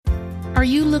Are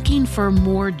you looking for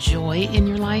more joy in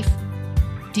your life?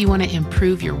 Do you want to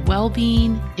improve your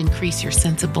well-being, increase your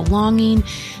sense of belonging,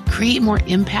 create more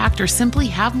impact, or simply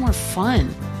have more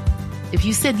fun? If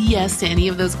you said yes to any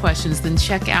of those questions, then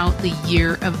check out the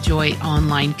Year of Joy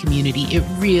online community. It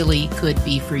really could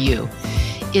be for you.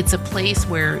 It's a place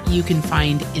where you can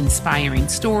find inspiring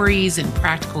stories and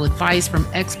practical advice from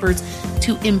experts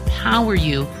to empower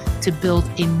you to build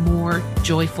a more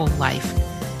joyful life.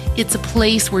 It's a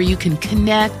place where you can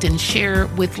connect and share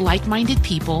with like-minded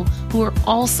people who are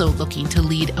also looking to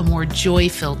lead a more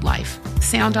joy-filled life.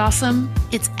 Sound awesome?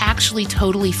 It's actually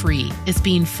totally free. It's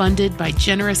being funded by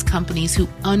generous companies who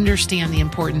understand the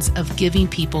importance of giving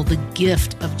people the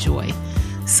gift of joy,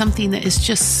 something that is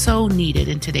just so needed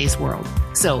in today's world.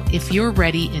 So if you're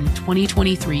ready in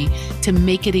 2023 to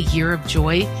make it a year of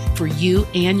joy for you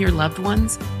and your loved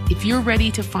ones, if you're ready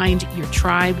to find your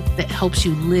tribe that helps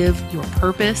you live your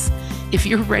purpose, if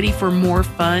you're ready for more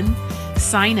fun,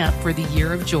 sign up for the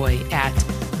Year of Joy at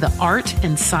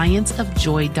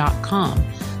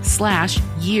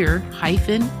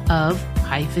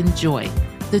theartandscienceofjoy.com/year-of-joy.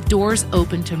 The doors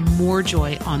open to more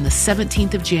joy on the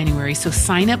 17th of January, so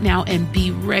sign up now and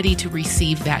be ready to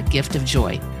receive that gift of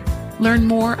joy. Learn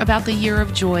more about the Year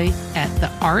of Joy at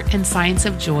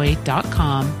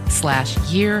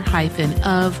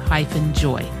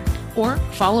theartandscienceofjoy.com/year-of-joy. Or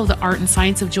follow the Art and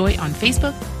Science of Joy on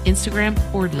Facebook, Instagram,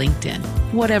 or LinkedIn.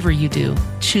 Whatever you do,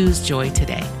 choose joy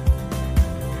today.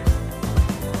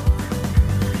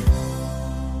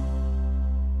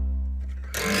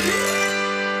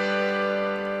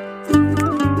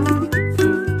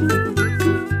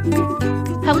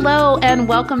 Hello, and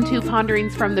welcome to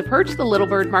Ponderings from the Perch, the Little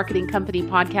Bird Marketing Company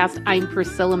podcast. I'm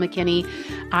Priscilla McKinney.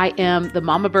 I am the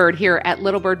mama bird here at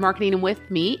Little Bird Marketing, and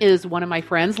with me is one of my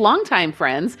friends, longtime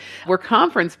friends. We're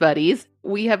conference buddies.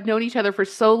 We have known each other for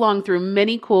so long through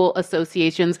many cool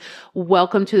associations.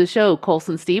 Welcome to the show,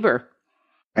 Colson Stieber.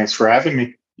 Thanks for having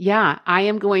me. Yeah, I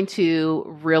am going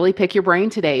to really pick your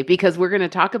brain today because we're going to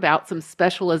talk about some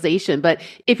specialization. But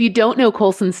if you don't know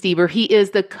Colson Stieber, he is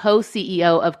the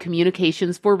co-CEO of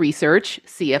Communications for Research,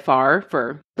 CFR,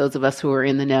 for those of us who are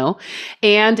in the know,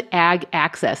 and Ag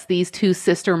Access. These two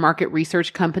sister market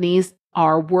research companies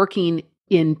are working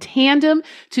in tandem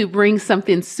to bring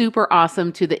something super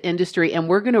awesome to the industry. And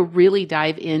we're going to really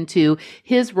dive into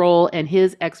his role and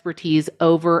his expertise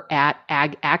over at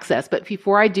Ag Access. But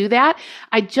before I do that,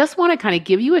 I just want to kind of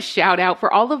give you a shout out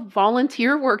for all the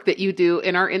volunteer work that you do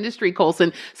in our industry,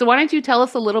 Colson. So why don't you tell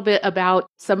us a little bit about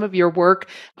some of your work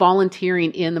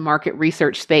volunteering in the market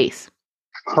research space?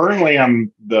 Currently,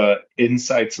 I'm the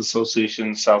Insights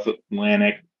Association South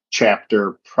Atlantic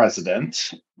chapter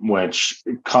president, which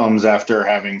comes after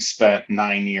having spent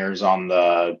 9 years on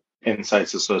the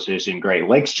Insights Association Great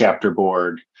Lakes chapter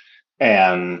board,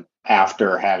 and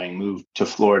after having moved to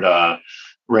Florida,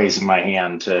 raising my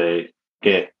hand to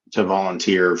get to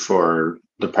volunteer for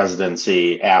the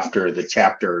presidency after the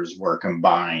chapters were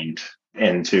combined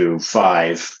into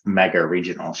 5 mega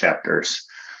regional chapters,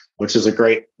 which is a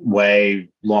great way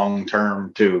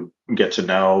long-term to get to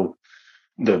know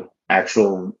the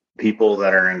actual people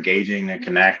that are engaging to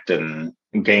connect and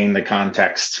gain the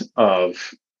context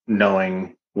of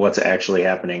knowing what's actually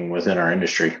happening within our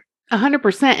industry.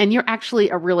 100%. And you're actually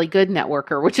a really good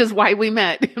networker, which is why we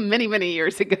met many, many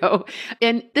years ago.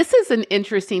 And this is an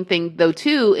interesting thing, though,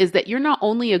 too, is that you're not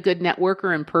only a good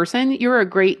networker in person, you're a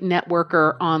great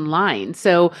networker online.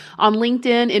 So on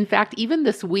LinkedIn, in fact, even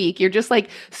this week, you're just like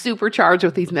supercharged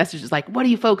with these messages like, what are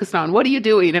you focused on? What are you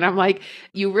doing? And I'm like,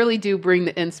 you really do bring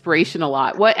the inspiration a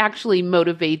lot. What actually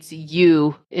motivates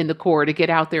you in the core to get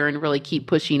out there and really keep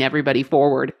pushing everybody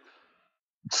forward?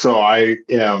 So I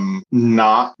am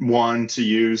not one to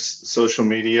use social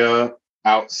media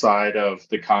outside of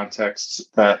the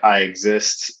context that I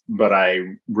exist, but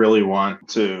I really want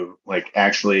to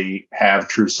actually have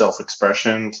true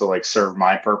self-expression to serve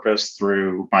my purpose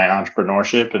through my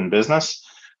entrepreneurship and business.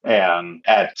 And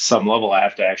at some level, I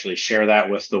have to actually share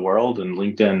that with the world. And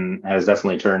LinkedIn has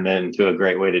definitely turned into a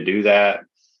great way to do that.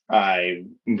 I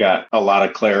got a lot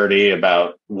of clarity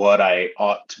about what I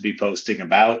ought to be posting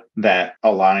about that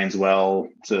aligns well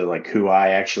to who I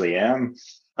actually am.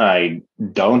 I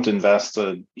don't invest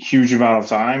a huge amount of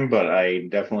time, but I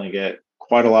definitely get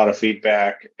quite a lot of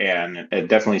feedback, and it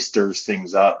definitely stirs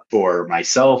things up for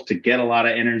myself to get a lot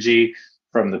of energy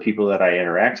from the people that I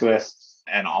interact with.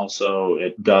 And also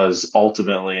it does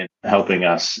ultimately helping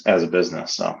us as a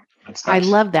business. So that's nice. I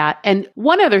love that. And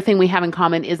one other thing we have in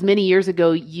common is many years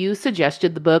ago, you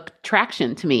suggested the book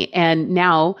Traction to me. And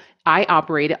now I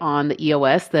operate on the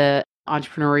EOS, the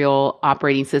entrepreneurial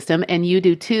operating system, and you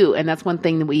do too. And that's one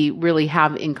thing that we really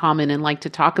have in common and like to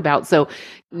talk about. So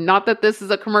not that this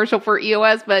is a commercial for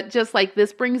EOS, but just like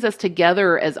this brings us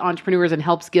together as entrepreneurs and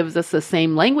helps gives us the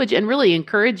same language and really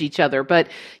encourage each other. But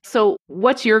so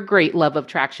what's your great love of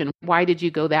traction? Why did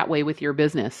you go that way with your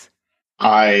business?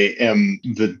 I am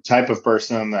the type of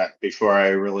person that before I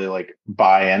really like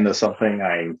buy into something,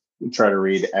 I try to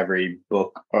read every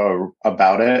book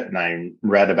about it. And I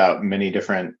read about many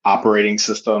different operating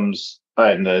systems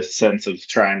in the sense of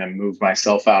trying to move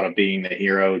myself out of being the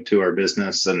hero to our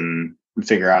business and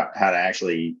figure out how to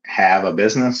actually have a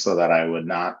business so that I would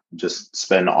not just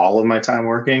spend all of my time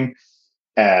working,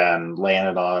 and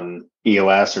landed on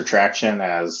EOS or traction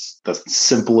as the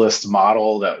simplest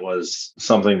model. That was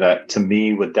something that to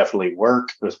me would definitely work.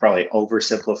 It was probably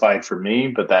oversimplified for me,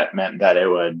 but that meant that it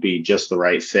would be just the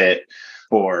right fit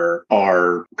for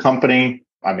our company.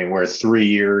 I mean, we're 3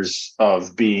 years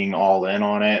of being all in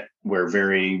on it. We're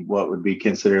very, what would be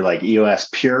considered like EOS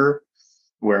pure,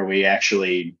 where we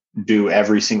actually do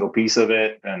every single piece of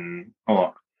it. And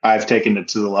I've taken it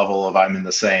to the level of I'm in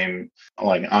the same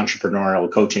like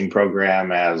entrepreneurial coaching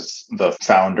program as the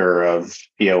founder of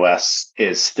EOS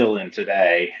is still in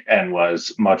today, and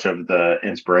was much of the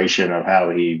inspiration of how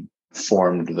he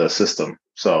formed the system.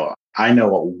 So I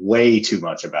know way too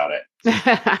much about it.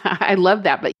 I love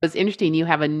that. But it's interesting. You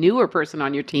have a newer person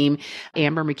on your team,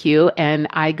 Amber McHugh, and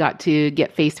I got to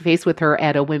get face to face with her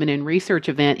at a Women in Research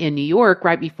event in New York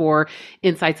right before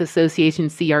Insights Association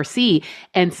CRC.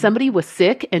 And somebody was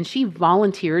sick and she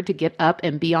volunteered to get up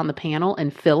and be on the panel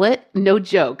and fill it. No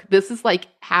joke. This is like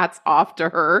hats off to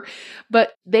her.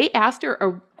 But they asked her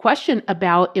a question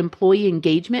about employee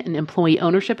engagement and employee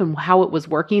ownership and how it was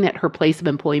working at her place of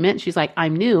employment. She's like,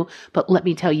 I'm new, but let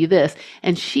me tell you this.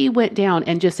 And she went down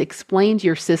and just explained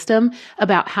your system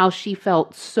about how she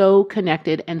felt so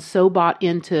connected and so bought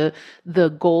into the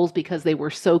goals because they were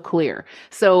so clear.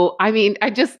 So, I mean, I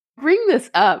just bring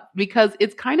this up because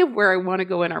it's kind of where I want to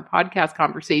go in our podcast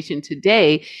conversation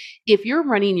today. If you're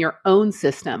running your own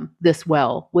system this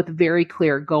well with very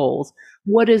clear goals,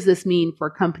 what does this mean for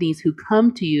companies who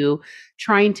come to you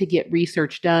trying to get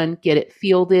research done, get it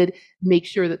fielded, make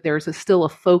sure that there's still a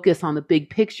focus on the big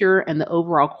picture and the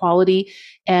overall quality?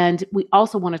 And we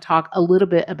also want to talk a little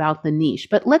bit about the niche.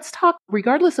 But let's talk,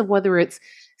 regardless of whether it's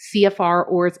CFR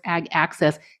or it's Ag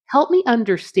Access, help me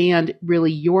understand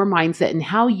really your mindset and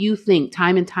how you think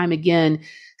time and time again,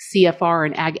 CFR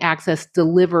and Ag Access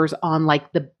delivers on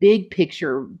like the big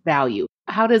picture value.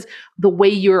 How does the way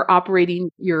you're operating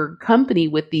your company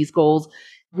with these goals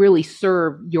really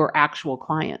serve your actual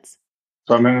clients?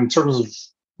 So, I mean, in terms of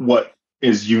what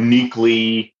is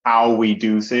uniquely how we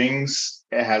do things,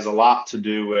 it has a lot to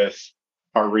do with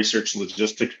our research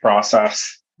logistics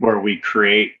process, where we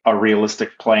create a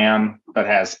realistic plan that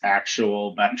has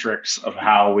actual metrics of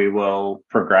how we will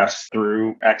progress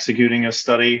through executing a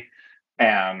study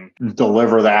and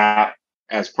deliver that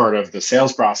as part of the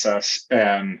sales process.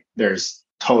 And there's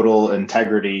total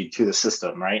integrity to the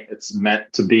system, right? It's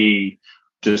meant to be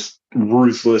just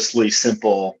ruthlessly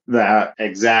simple, that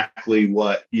exactly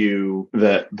what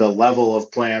the level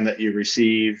of plan that you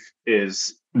receive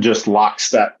is just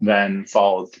lockstep then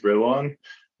followed through on.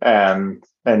 And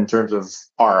in terms of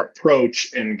our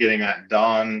approach in getting that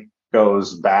done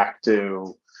goes back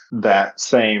to that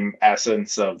same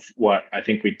essence of what I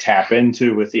think we tap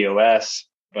into with EOS,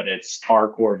 but it's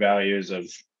our core values of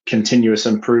continuous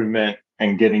improvement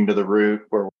and getting to the root.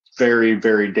 We're very,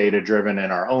 very data driven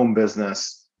in our own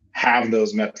business, have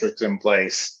those metrics in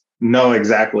place, know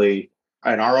exactly,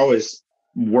 and are always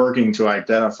working to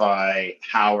identify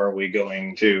how are we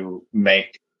going to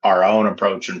make our own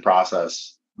approach and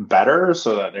process better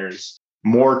so that there's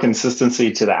more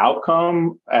consistency to the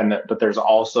outcome. But there's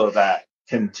also that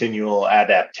continual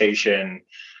adaptation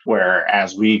where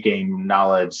as we gain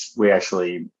knowledge, we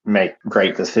actually make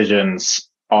great decisions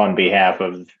on behalf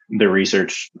of the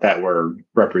research that we're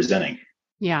representing.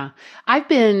 Yeah. I've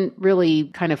been really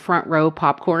kind of front row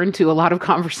popcorn to a lot of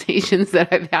conversations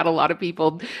that I've had a lot of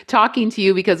people talking to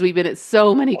you because we've been at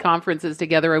so many conferences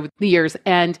together over the years.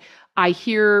 And I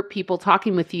hear people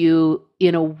talking with you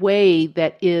in a way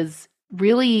that is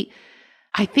really,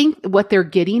 I think what they're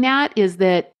getting at is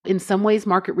that in some ways,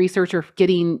 market research or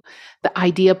getting the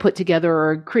idea put together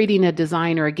or creating a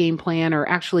design or a game plan or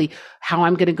actually how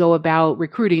I'm going to go about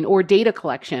recruiting or data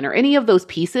collection or any of those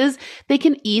pieces, they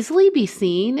can easily be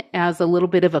seen as a little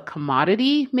bit of a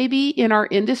commodity maybe in our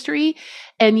industry.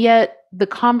 And yet the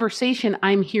conversation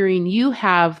I'm hearing you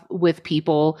have with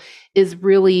people is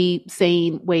really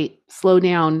saying, wait, slow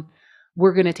down.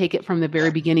 We're going to take it from the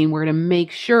very beginning. We're going to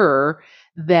make sure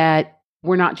that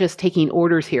we're not just taking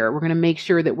orders here. We're going to make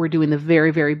sure that we're doing the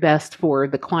very, very best for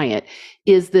the client.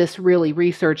 Is this really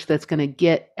research that's going to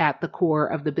get at the core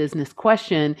of the business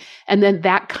question? And then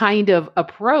that kind of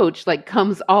approach like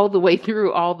comes all the way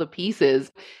through all the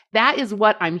pieces. That is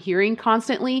what I'm hearing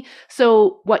constantly.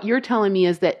 So what you're telling me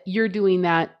is that you're doing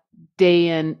that day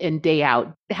in and day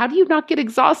out. How do you not get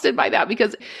exhausted by that?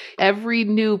 Because every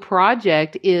new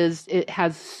project it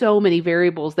has so many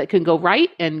variables that can go right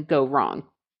and go wrong.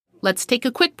 Let's take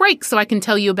a quick break so I can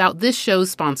tell you about this show's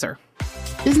sponsor.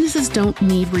 Businesses don't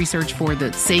need research for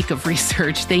the sake of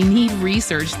research. They need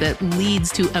research that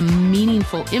leads to a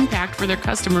meaningful impact for their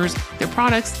customers, their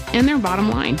products, and their bottom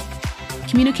line.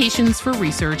 Communications for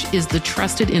Research is the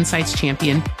trusted insights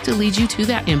champion to lead you to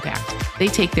that impact. They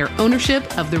take their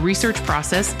ownership of the research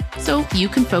process so you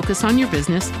can focus on your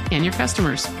business and your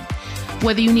customers.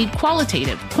 Whether you need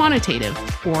qualitative, quantitative,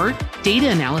 or data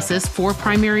analysis for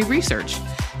primary research,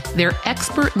 their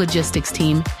expert logistics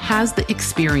team has the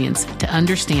experience to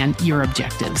understand your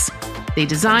objectives. They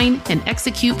design and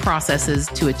execute processes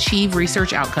to achieve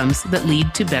research outcomes that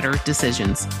lead to better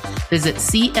decisions. Visit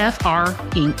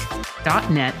cfrinc.net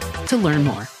to learn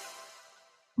more.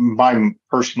 My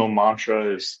personal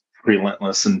mantra is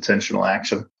relentless intentional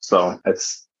action. So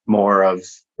it's more of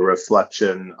a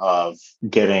reflection of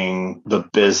getting the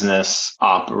business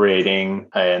operating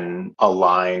and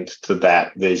aligned to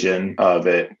that vision of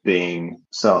it being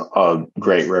a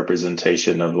great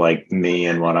representation of like me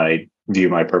and what I view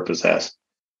my purpose as.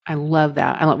 I love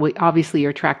that. Obviously, you're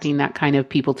attracting that kind of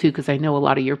people too, because I know a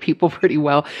lot of your people pretty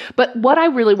well. But what I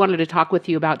really wanted to talk with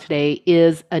you about today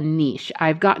is a niche.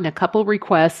 I've gotten a couple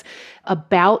requests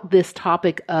about this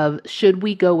topic of should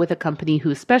we go with a company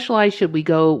who's specialized? Should we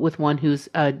go with one who's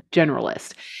a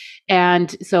generalist?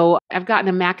 And so I've gotten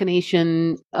a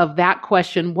machination of that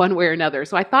question one way or another.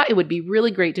 So I thought it would be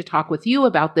really great to talk with you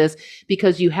about this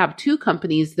because you have two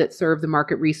companies that serve the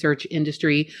market research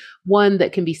industry, one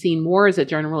that can be seen more as a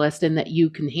generalist and that you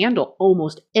can handle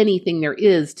almost anything there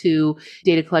is to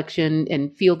data collection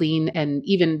and fielding and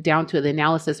even down to the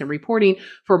analysis and reporting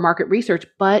for market research.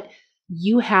 But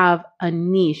you have a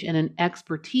niche and an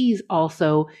expertise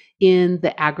also in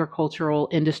the agricultural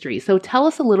industry. So tell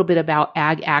us a little bit about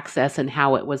Ag Access and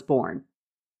how it was born.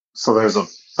 So there's a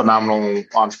phenomenal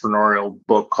entrepreneurial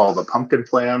book called The Pumpkin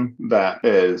Plan that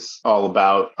is all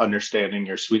about understanding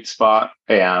your sweet spot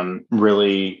and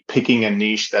really picking a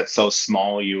niche that's so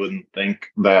small you wouldn't think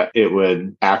that it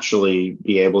would actually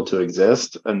be able to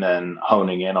exist, and then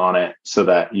honing in on it so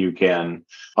that you can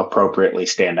appropriately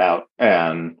stand out.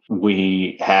 And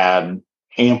we had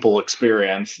ample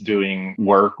experience doing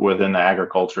work within the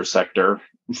agriculture sector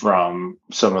from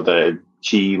some of the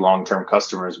key long-term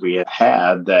customers we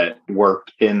had that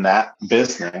worked in that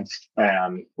business.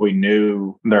 And we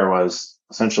knew there was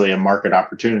essentially a market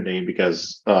opportunity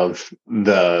because of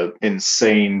the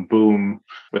insane boom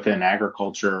within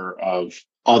agriculture of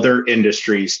other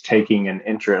industries taking an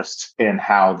interest in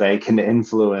how they can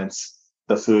influence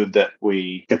the food that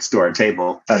we gets to our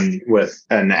table. And with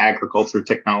an agriculture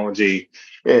technology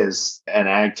and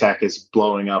ag tech is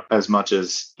blowing up as much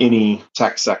as any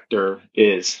tech sector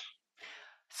is.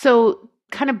 So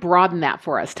kind of broaden that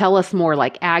for us. Tell us more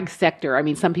like ag sector. I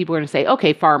mean, some people are going to say,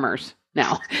 okay, farmers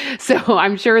now. So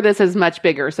I'm sure this is much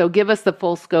bigger. So give us the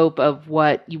full scope of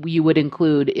what you would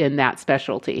include in that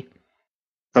specialty.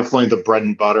 Definitely the bread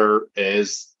and butter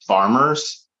is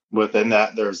farmers. Within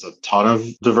that, there's a ton of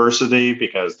diversity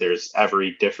because there's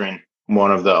every different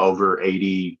one of the over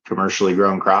 80 commercially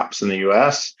grown crops in the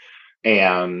U.S.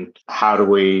 And how do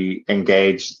we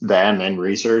engage them in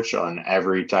research on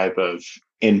every type of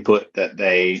input that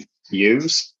they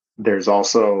use? There's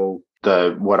also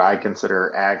what I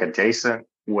consider ag adjacent,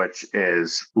 which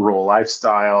is rural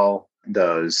lifestyle,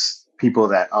 those people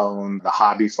that own the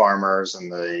hobby farmers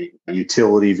and the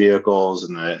utility vehicles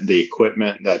and the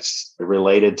equipment that's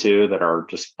related to that are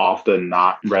just often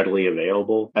not readily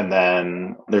available. And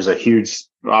then there's a huge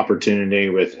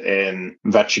opportunity within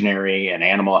veterinary and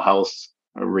animal health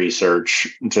research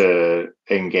to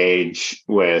engage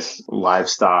with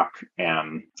livestock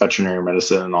and veterinary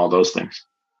medicine and all those things.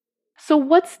 So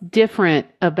what's different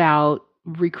about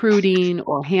recruiting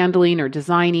or handling or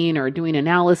designing or doing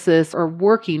analysis or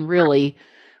working really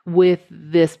with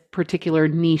this particular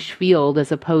niche field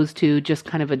as opposed to just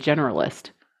kind of a generalist?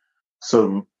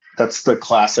 So that's the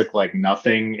classic, like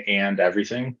nothing and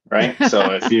everything, right?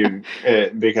 So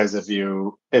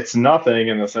it's nothing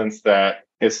in the sense that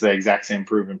it's the exact same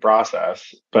proven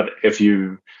process. But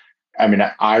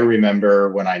I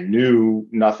remember when I knew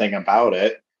nothing about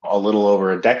it a little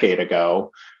over a decade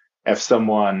ago, if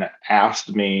someone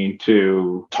asked me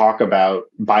to talk about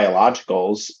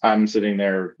biologicals, I'm sitting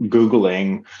there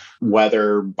Googling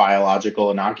whether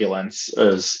biological inoculants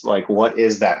is like, what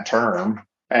is that term?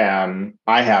 And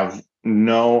I have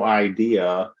no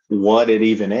idea what it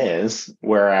even is.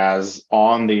 Whereas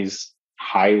on these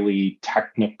highly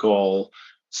technical,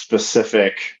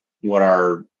 specific, what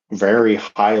are very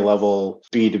high level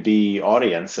B2B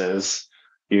audiences,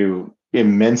 you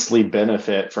immensely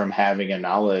benefit from having a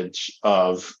knowledge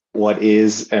of what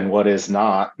is and what is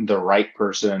not the right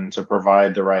person to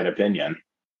provide the right opinion.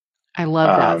 I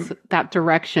love that. So that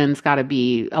direction's got to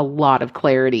be a lot of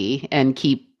clarity and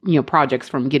keep, projects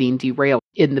from getting derailed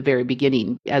in the very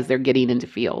beginning as they're getting into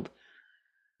field.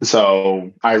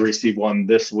 So I received one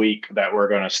this week that we're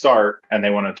going to start, and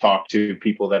they want to talk to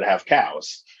people that have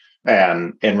cows.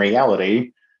 And in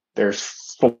reality, there's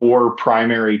 4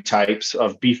 primary types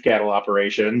of beef cattle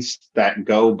operations that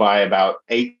go by about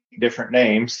 8 different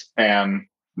names, and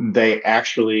they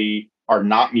actually are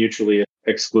not mutually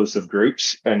exclusive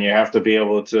groups. And you have to be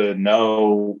able to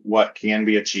know what can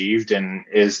be achieved and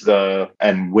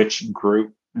which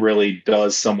group really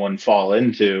does someone fall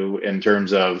into in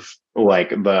terms of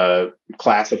like the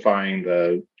classifying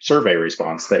the survey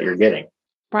response that you're getting.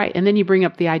 Right. And then you bring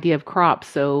up the idea of crops.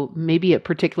 So maybe at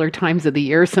particular times of the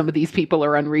year, some of these people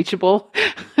are unreachable.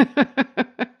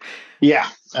 Yeah,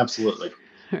 absolutely.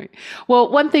 Right.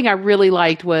 Well, one thing I really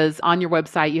liked was on your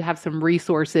website, you have some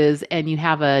resources and you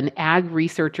have an ag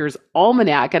researcher's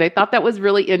almanac. And I thought that was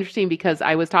really interesting because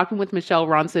I was talking with Michelle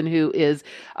Ronson, who is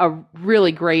a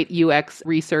really great UX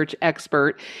research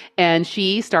expert. And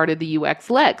she started the UX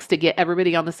Lex to get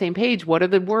everybody on the same page. What are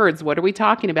the words? What are we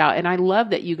talking about? And I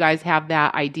love that you guys have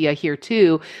that idea here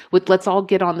too, with let's all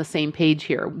get on the same page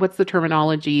here. What's the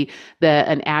terminology that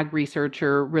an ag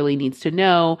researcher really needs to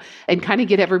know, and kind of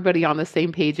get everybody on the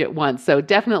same page at once. So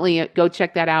definitely go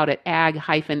check that out at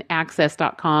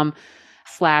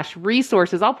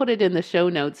ag-access.com/resources. I'll put it in the show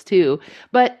notes too.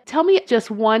 But tell me just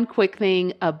one quick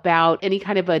thing about any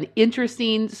kind of an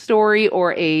interesting story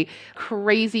or a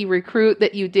crazy recruit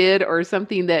that you did, or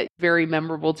something that very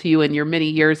memorable to you in your many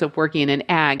years of working in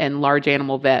ag and large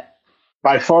animal vet.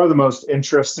 By far the most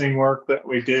interesting work that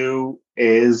we do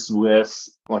is with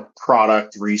like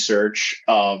product research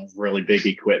of really big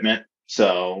equipment.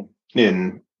 So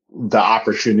in the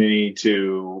opportunity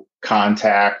to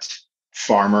contact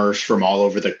farmers from all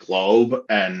over the globe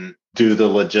and do the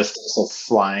logistics of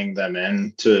flying them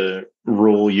in to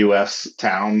rural US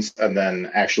towns and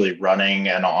then actually running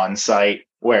an on-site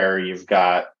where you've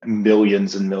got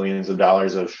millions and millions of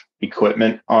dollars of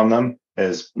equipment on them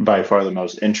is by far the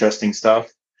most interesting stuff.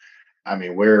 I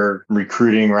mean, we're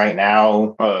recruiting right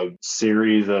now a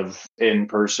series of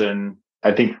in-person.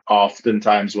 I think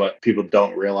oftentimes what people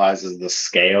don't realize is the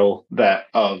scale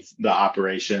of the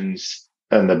operations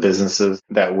and the businesses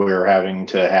that we're having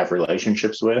to have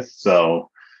relationships with. So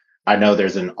I know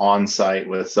there's an on-site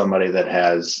with somebody that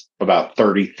has about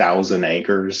 30,000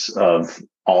 acres of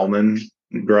almond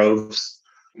groves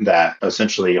that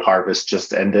essentially harvest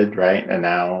just ended, right? And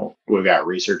now we've got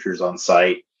researchers on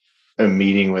site and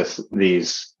meeting with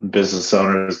these business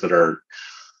owners that are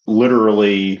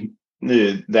literally,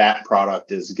 that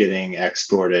product is getting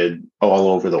exported all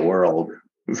over the world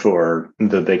for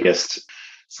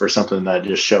something that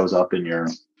just shows up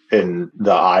in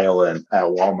the aisle at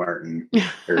Walmart and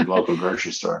your local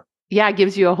grocery store. Yeah, it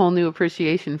gives you a whole new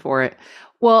appreciation for it.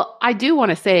 Well, I do want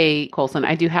to say, Colson,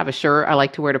 I do have a shirt I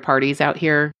like to wear to parties out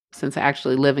here since I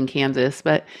actually live in Kansas,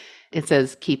 but it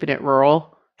says keeping it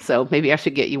rural. So maybe I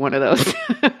should get you one of those.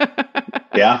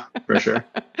 Yeah, for sure.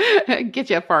 Get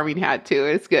you a farming hat too.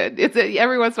 It's good.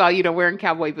 Every once in a while, wearing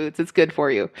cowboy boots, it's good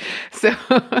for you. So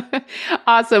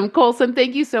awesome. Colson,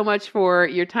 thank you so much for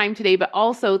your time today, but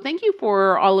also thank you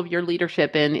for all of your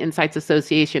leadership in Insights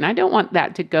Association. I don't want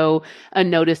that to go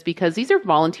unnoticed because these are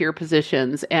volunteer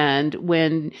positions. And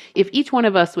if each one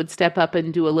of us would step up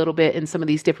and do a little bit in some of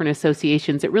these different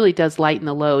associations, it really does lighten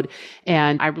the load.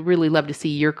 And I would really love to see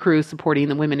your crew supporting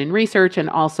the Women in Research and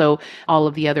also all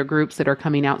of the other groups that are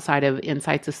coming outside of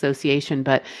Insights Association.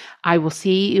 But I will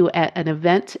see you at an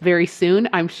event very soon,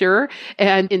 I'm sure.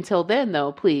 And until then,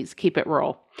 though, please keep it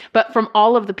rural. But from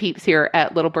all of the peeps here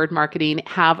at Little Bird Marketing,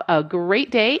 have a great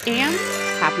day and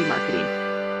happy marketing.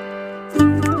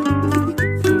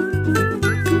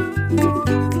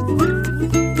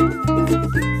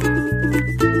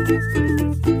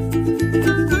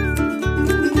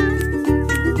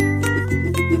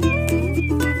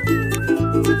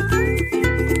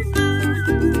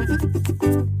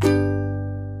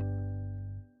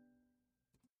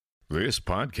 This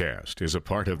podcast is a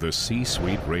part of the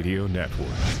C-Suite Radio Network.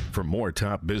 For more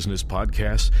top business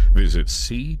podcasts, visit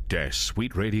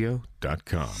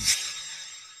c-suiteradio.com.